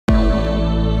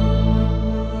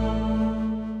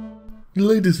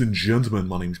Ladies and gentlemen,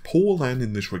 my name's Paul, and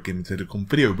in this Red Gaming Telecom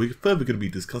video, we're further going to be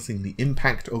discussing the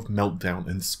impact of Meltdown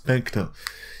and Spectre.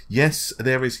 Yes,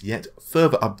 there is yet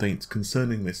further updates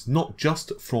concerning this, not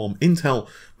just from Intel,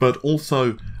 but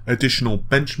also additional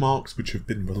benchmarks which have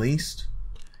been released,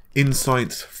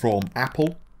 insights from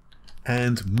Apple,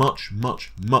 and much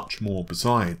more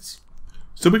besides.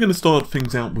 So we're going to start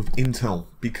things out with Intel,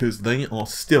 because they are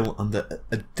still under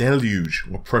a deluge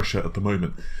of pressure at the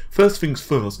moment. First things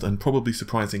first, and probably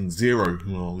surprising zero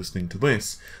who are listening to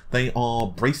this, they are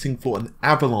bracing for an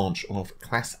avalanche of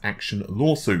class action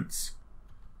lawsuits,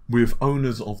 with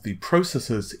owners of the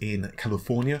processors in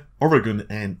California, Oregon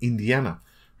and Indiana,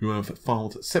 who have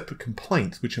filed separate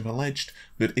complaints which have alleged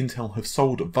that Intel have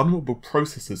sold vulnerable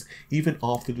processors even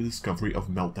after the discovery of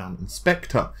Meltdown and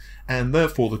Spectre, and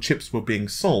therefore the chips were being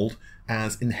sold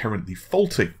as inherently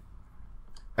faulty.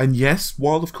 And yes,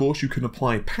 while of course you can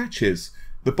apply patches,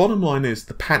 the bottom line is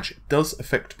the patch does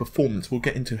affect performance. We'll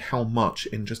get into how much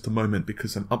in just a moment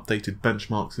because some updated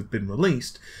benchmarks have been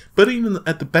released, but even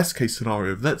at the best case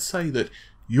scenario, let's say that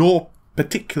your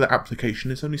particular application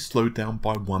is only slowed down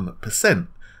by 1%.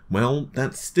 Well,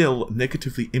 that's still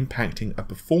negatively impacting a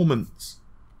performance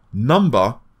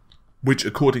number, which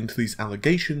according to these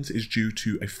allegations is due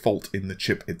to a fault in the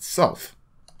chip itself.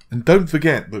 And don't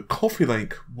forget that Coffee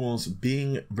Lake was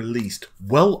being released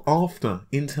well after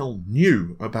Intel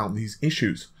knew about these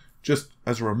issues. Just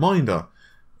as a reminder,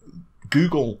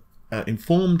 Google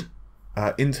informed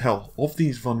Intel of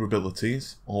these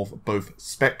vulnerabilities of both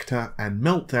Spectre and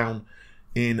Meltdown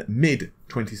in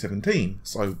mid-2017,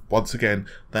 so once again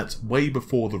that's way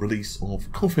before the release of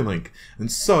Coffee Lake,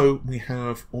 and so we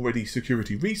have already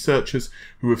security researchers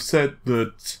who have said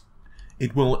that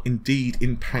it will indeed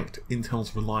impact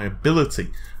Intel's reliability.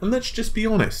 And let's just be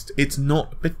honest, it's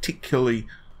not particularly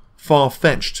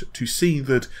far-fetched to see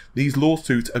that these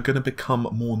lawsuits are going to become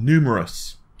more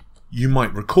numerous. You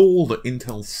might recall that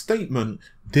Intel's statement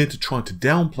did try to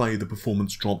downplay the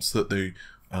performance drops that they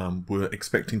were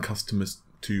expecting customers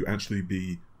to actually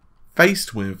be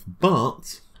faced with,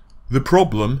 but the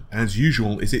problem, as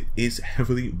usual, is it is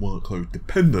heavily workload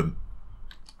dependent.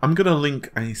 I'm going to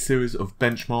link a series of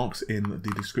benchmarks in the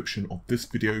description of this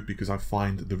video because I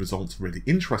find the results really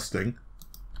interesting.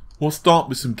 We'll start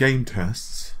with some game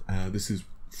tests. This is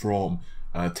from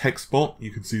TechSpot.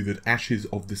 You can see that ashes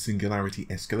of the singularity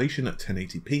escalation at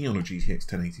 1080p on a GTX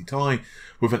 1080 Ti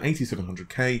with an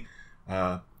 8700K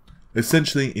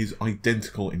essentially is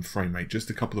identical in frame rate, just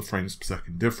a couple of frames per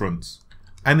second difference.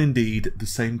 And indeed, the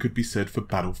same could be said for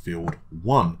Battlefield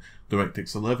 1.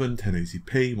 DirectX 11,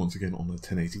 1080p, once again on a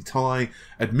 1080 Ti,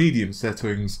 at medium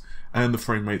settings, and the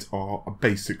frame rates are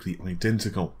basically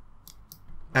identical.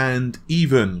 And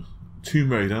even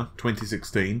Tomb Raider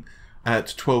 2016 at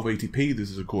 1280p, this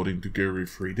is according to Guru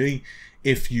 3D,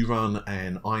 if you run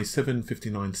an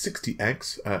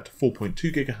i7-5960X at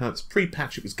 4.2 GHz,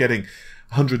 pre-patch it was getting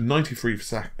 193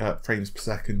 frames per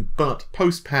second, but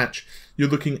post-patch you're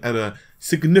looking at a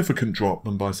significant drop,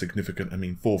 and by significant I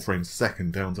mean 4 frames a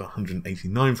second, down to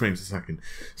 189 frames a second,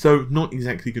 so not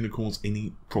exactly going to cause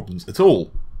any problems at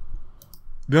all.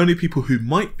 The only people who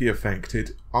might be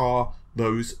affected are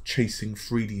those chasing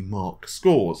 3D Mark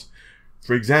scores.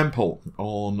 For example,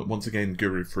 on, once again,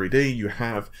 Guru 3D, you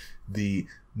have the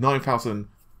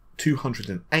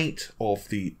 9208 of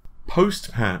the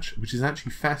post-patch, which is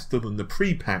actually faster than the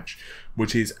pre-patch,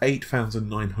 which is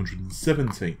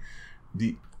 8970.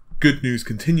 The good news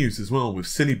continues as well with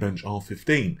Cinebench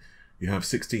R15. You have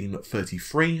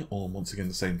 1633 on, once again,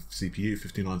 the same CPU,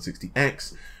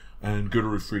 5960X, and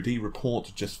Guru 3D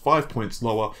report just 5 points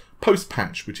lower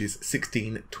post-patch, which is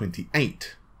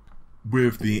 1628.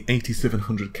 With the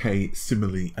 8700K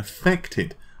similarly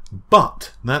affected.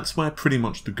 But that's where pretty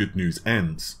much the good news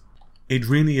ends. It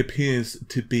really appears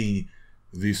to be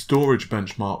the storage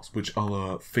benchmarks which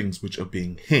are things which are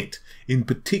being hit. In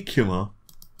particular,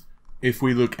 if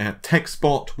we look at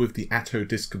TechSpot with the Atto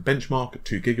disk benchmark at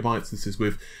 2 GB, this is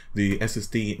with the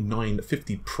SSD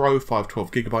 950 Pro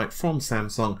 512GB from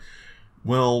Samsung,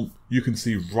 well, you can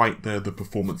see right there the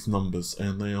performance numbers,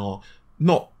 and they are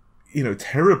not, you know,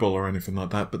 terrible or anything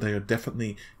like that, but they are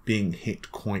definitely being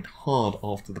hit quite hard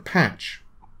after the patch.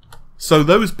 So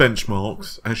those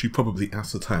benchmarks, as you probably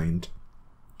ascertained,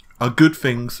 are good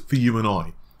things for you and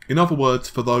I. In other words,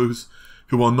 for those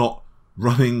who are not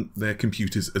running their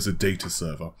computers as a data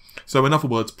server. So in other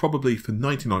words, probably for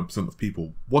 99% of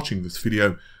people watching this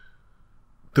video,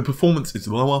 the performance is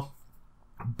lower,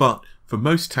 but for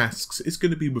most tasks, it's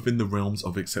going to be within the realms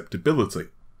of acceptability.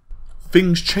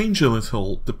 Things change a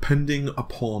little depending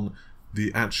upon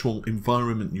the actual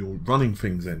environment you're running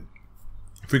things in.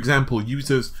 For example,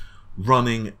 users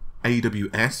running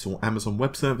AWS or Amazon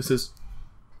Web Services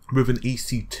with an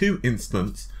EC2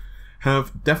 instance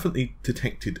have definitely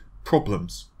detected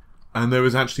problems. And there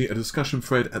is actually a discussion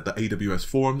thread at the AWS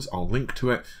forums. I'll link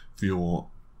to it for your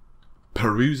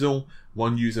perusal.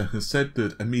 One user has said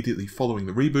that immediately following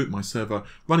the reboot, my server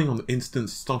running on the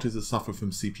instance started to suffer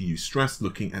from CPU stress.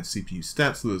 Looking at CPU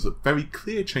stats, so there's a very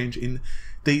clear change in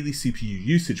daily CPU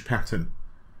usage pattern.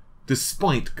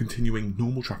 Despite continuing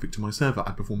normal traffic to my server,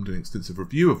 I performed an extensive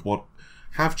review of what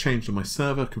have changed on my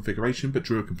server configuration, but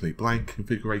drew a complete blank.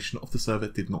 Configuration of the server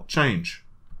did not change.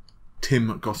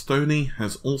 Tim Gostoni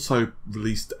has also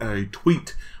released a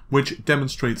tweet which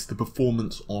demonstrates the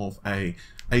performance of a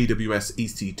AWS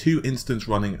EC2 instance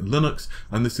running Linux,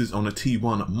 and this is on a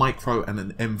T1 Micro and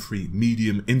an M3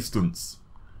 Medium instance.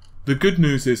 The good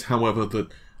news is, however,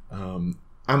 that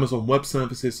Amazon Web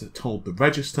Services told the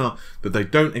Register that they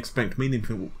don't expect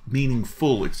meaningful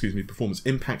performance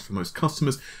impacts for most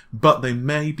customers, but there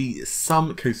may be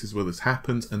some cases where this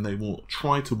happens, and they will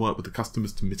try to work with the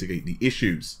customers to mitigate the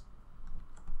issues.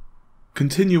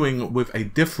 Continuing with a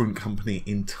different company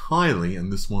entirely,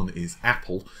 and this one is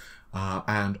Apple,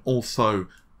 and also,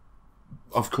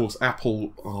 of course,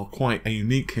 Apple are quite a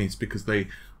unique case because they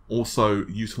also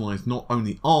utilize not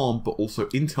only ARM but also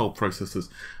Intel processors,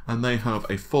 and they have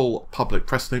a full public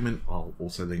press statement. I'll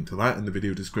also link to that in the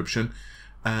video description,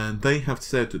 and they have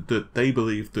said that they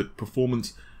believe that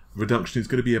performance reduction is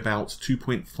going to be about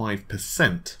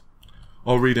 2.5%.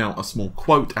 I'll read out a small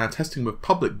quote. Our testing with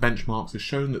public benchmarks has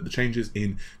shown that the changes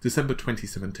in December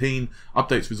 2017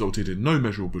 updates resulted in no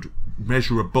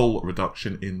measurable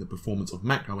reduction in the performance of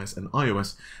macOS and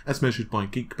iOS as measured by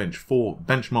Geekbench 4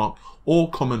 benchmark or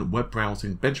common web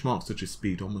browsing benchmarks such as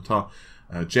Speedometer,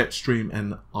 Jetstream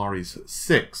and ARIS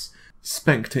 6.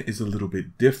 Spectre is a little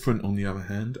bit different on the other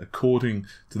hand. According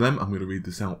to them, I'm going to read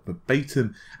this out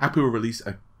verbatim, Apple will release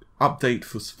a update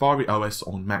for Safari OS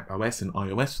on Mac OS and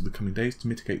iOS for the coming days to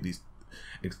mitigate these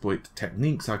exploit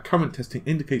techniques. Our current testing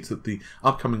indicates that the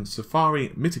upcoming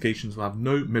Safari mitigations will have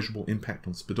no measurable impact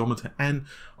on Speedometer and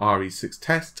RE6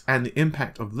 tests, and the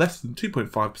impact of less than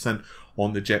 2.5%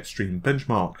 on the Jetstream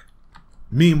benchmark.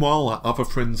 Meanwhile, our other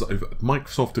friends over at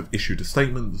Microsoft have issued a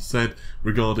statement that said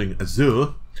regarding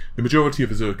Azure, the majority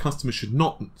of Azure customers should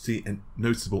not see a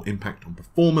noticeable impact on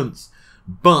performance,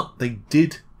 but they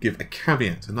did give a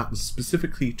caveat, and that was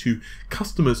specifically to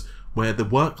customers where the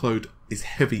workload is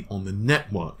heavy on the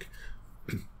network,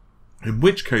 in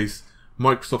which case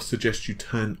Microsoft suggests you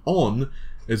turn on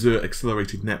Azure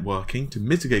Accelerated Networking to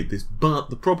mitigate this, but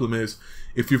the problem is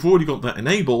if you've already got that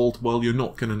enabled, well, you're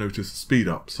not going to notice a speed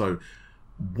up. So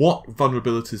what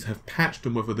vulnerabilities have patched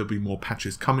and whether there'll be more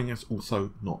patches coming has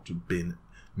also not been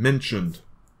mentioned.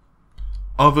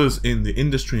 Others in the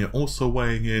industry are also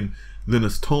weighing in.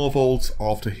 Linus Torvalds,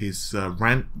 after his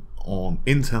rant on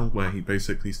Intel, where he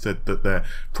basically said that their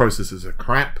processors are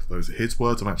crap, those are his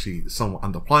words, I'm actually somewhat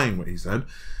underplaying what he said,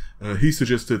 he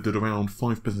suggested that around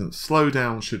 5%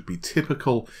 slowdown should be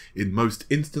typical in most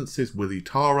instances. Willie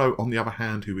Taro, on the other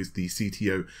hand, who is the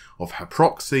CTO of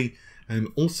Haproxy, and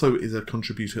also is a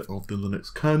contributor of the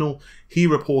Linux kernel, he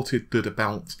reported that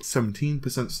about 17%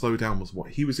 slowdown was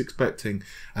what he was expecting,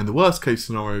 and the worst case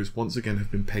scenarios once again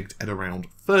have been pegged at around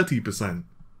 30%.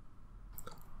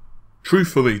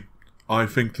 Truthfully, I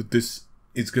think that this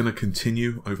is going to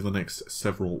continue over the next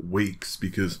several weeks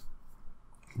because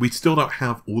we still don't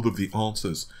have all of the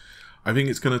answers. I think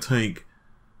it's going to take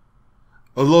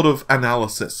a lot of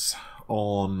analysis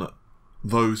on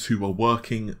those who are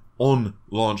working on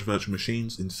large virtual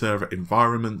machines in server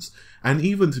environments, and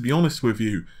even, to be honest with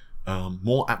you,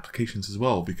 more applications as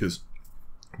well, because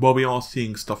while we are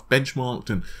seeing stuff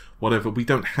benchmarked and whatever, we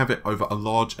don't have it over a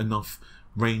large enough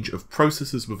range of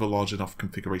processors with a large enough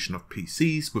configuration of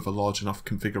PCs, with a large enough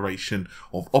configuration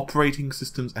of operating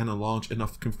systems, and a large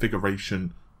enough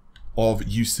configuration of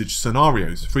usage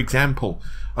scenarios. For example,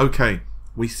 okay,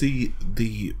 we see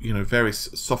the various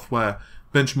software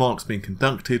benchmarks being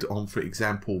conducted on, for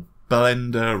example,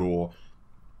 Blender or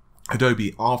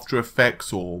Adobe After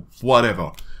Effects or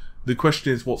whatever. The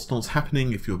question is, what starts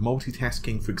happening if you're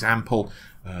multitasking, for example?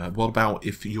 What about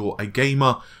if you're a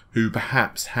gamer who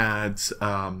perhaps perhaps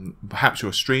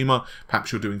you're a streamer,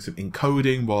 perhaps you're doing some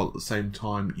encoding while at the same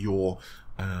time you're,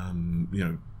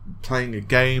 playing a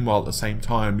game, while at the same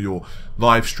time you're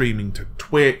live streaming to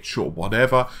Twitch or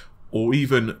whatever, or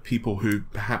even people who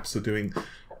perhaps are doing,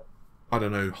 I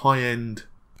don't know, high-end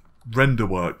render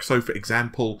work. So, for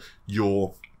example,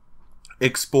 you're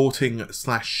exporting /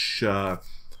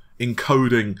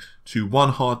 encoding to one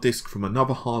hard disk from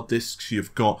another hard disk. So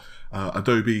you've got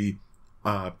Adobe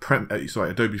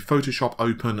Adobe Photoshop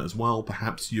open as well.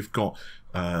 Perhaps you've got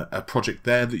a project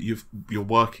there that you're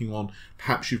working on.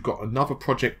 Perhaps you've got another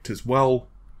project as well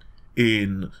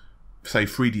in, say,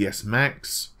 3ds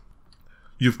Max.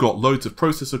 You've got loads of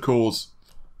processor cores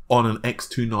on an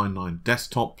X299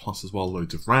 desktop, plus as well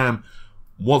loads of RAM.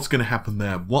 What's going to happen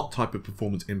there? What type of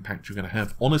performance impact you're going to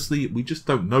have? Honestly, we just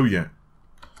don't know yet.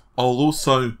 I'll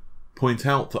also point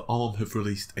out that ARM have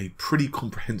released a pretty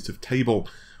comprehensive table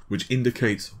which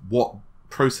indicates what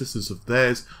processors of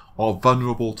theirs are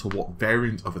vulnerable to what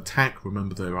variant of attack.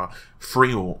 Remember, there are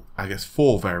 3 or I guess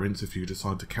 4 variants if you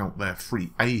decide to count their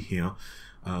 3A here.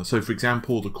 So for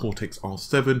example, the Cortex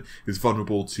R7 is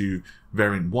vulnerable to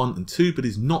variant 1 and 2, but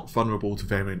is not vulnerable to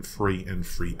variant 3 and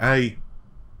 3A.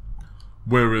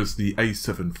 Whereas the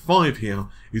A7 V here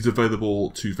is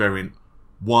available to variant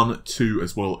 1, 2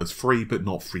 as well as 3, but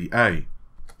not 3A.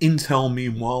 Intel,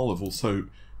 meanwhile, have also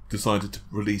decided to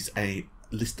release a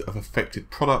list of affected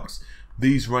products.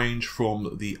 These range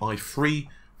from the i3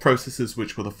 processors,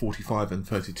 which were the 45 and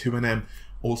 32nm,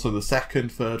 also the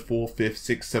 2nd, 3rd, 4th,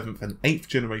 5th, 6th, 7th and 8th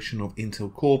generation of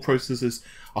Intel Core processors,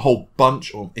 a whole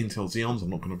bunch of Intel Xeons. I'm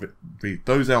not going to read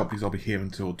those out because I'll be here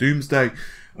until doomsday.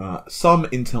 Some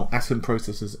Intel Atom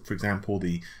processors, for example,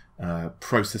 the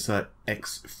processor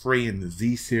X3 and the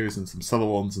Z series, and some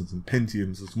Celerons and some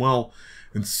Pentiums as well.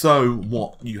 And so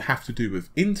what you have to do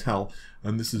with Intel,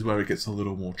 and this is where it gets a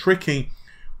little more tricky,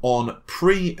 on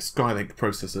pre-Skylake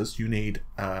processors you need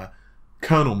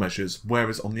kernel measures,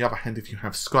 whereas on the other hand, if you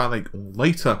have Skylake or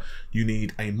later, you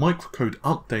need a microcode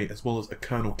update as well as a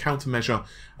kernel countermeasure,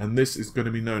 and this is going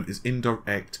to be known as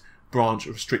indirect branch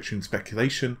restriction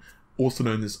speculation, also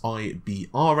known as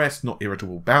IBRS, not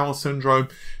irritable bowel syndrome,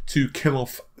 to kill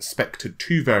off Spectre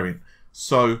 2 variant.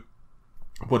 So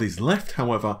what is left,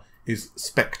 however, is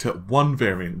Spectre 1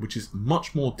 variant, which is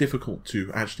much more difficult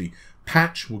to actually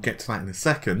patch. We'll get to that in a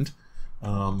second.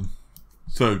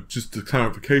 So just a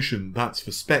clarification, that's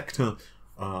for Spectre.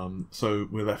 So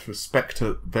we're left with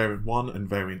Spectre variant 1 and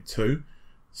variant 2.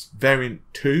 Variant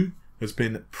 2 has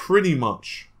been pretty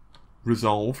much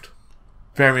resolved.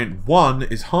 Variant 1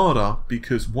 is harder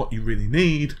because what you really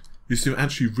need is to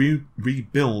actually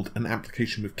rebuild an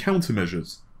application with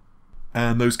countermeasures.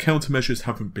 And those countermeasures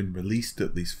haven't been released,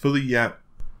 at least fully yet.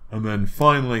 And then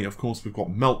finally, of course, we've got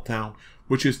Meltdown,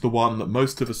 which is the one that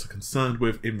most of us are concerned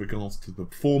with in regards to the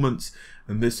performance.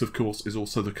 And this, of course, is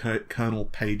also the kernel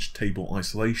page table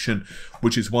isolation,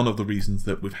 which is one of the reasons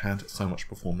that we've had so much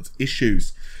performance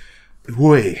issues.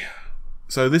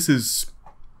 So this is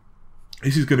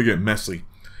going to get messy.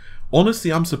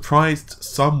 Honestly, I'm surprised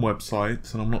some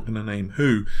websites, and I'm not going to name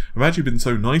who, have actually been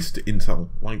so nice to Intel.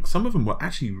 Like, some of them were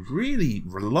actually really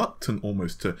reluctant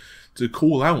almost to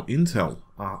call out Intel.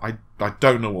 I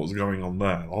don't know what's going on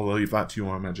there. I'll leave that to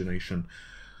your imagination.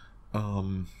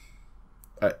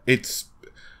 It's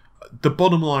the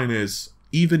bottom line is,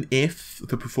 even if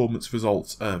the performance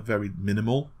results are very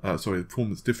minimal, the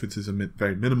performance differences are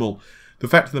very minimal, the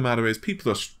fact of the matter is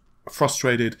people are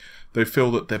frustrated. They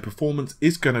feel that their performance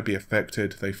is going to be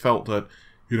affected. They felt that,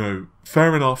 you know,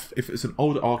 fair enough, if it's an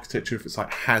older architecture, if it's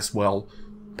like Haswell,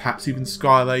 perhaps even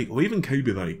Skylake, or even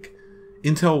Kaby Lake,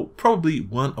 Intel probably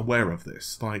weren't aware of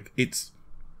this. Like, it's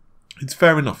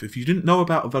fair enough. If you didn't know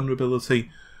about a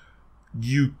vulnerability,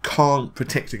 you can't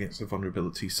protect against a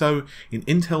vulnerability. So, in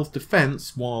Intel's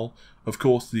defense, while, of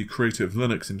course, the creator of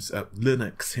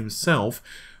Linux himself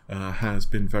has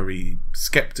been very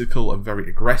skeptical and very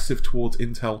aggressive towards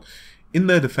Intel, in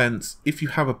their defense, if you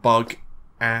have a bug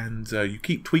and you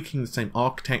keep tweaking the same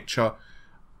architecture,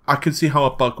 I can see how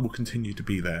a bug will continue to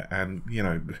be there. And, you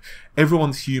know,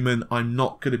 everyone's human. I'm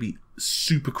not going to be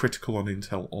super critical on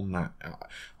Intel on that.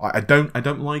 I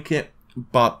don't like it,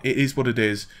 but it is what it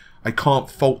is. I can't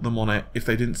fault them on it. If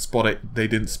they didn't spot it, they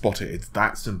didn't spot it. It's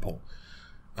that simple.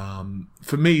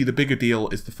 For me, the bigger deal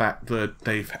is the fact that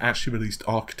they've actually released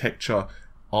architecture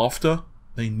after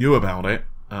they knew about it.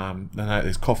 And that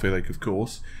is Coffee Lake, of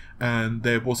course. And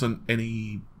there wasn't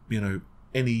any, you know,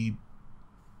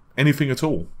 anything at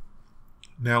all.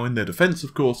 Now, in their defense,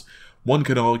 of course, one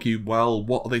could argue, well,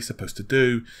 what are they supposed to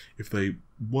do? If they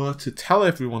were to tell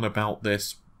everyone about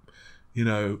this, you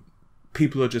know,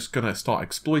 people are just going to start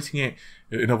exploiting it.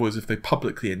 In other words, if they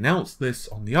publicly announced this,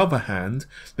 on the other hand,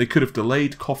 they could have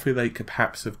delayed Coffee Lake, could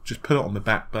perhaps have just put it on the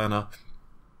back burner.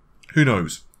 Who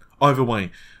knows? Either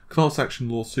way, class action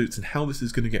lawsuits and how this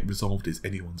is going to get resolved is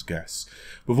anyone's guess.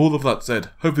 With all of that said,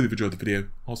 hopefully you've enjoyed the video.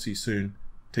 I'll see you soon.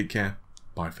 Take care.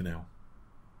 Bye for now.